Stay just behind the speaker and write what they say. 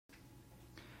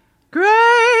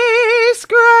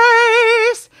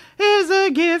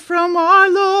from our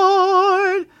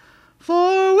Lord.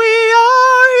 For we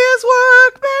are his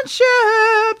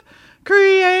workmanship,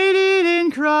 created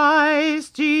in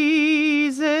Christ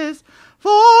Jesus,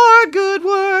 for good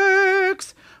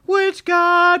works, which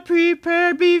God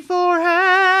prepared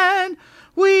beforehand.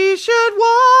 We should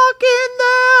walk in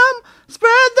them,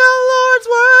 spread the Lord's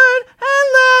word, and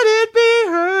let it be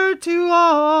heard to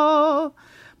all.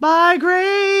 By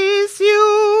grace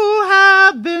you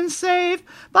have been saved,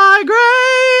 by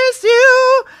grace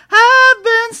you have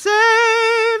been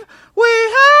saved. We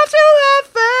have to have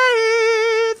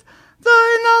faith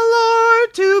in the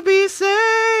Lord to be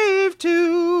saved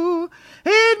too.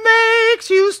 It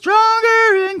makes you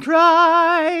stronger in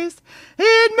Christ.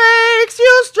 It makes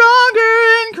you stronger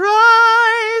in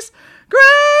Christ.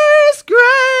 Grace,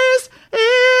 grace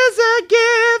is a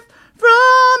gift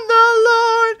from the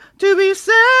Lord to be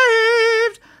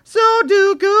saved. So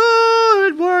do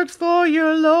good works for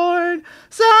your Lord.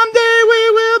 Someday we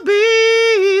will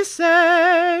be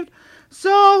saved.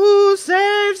 So who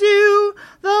saves you?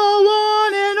 The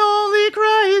one and only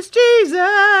Christ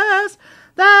Jesus.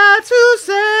 That's who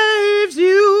saves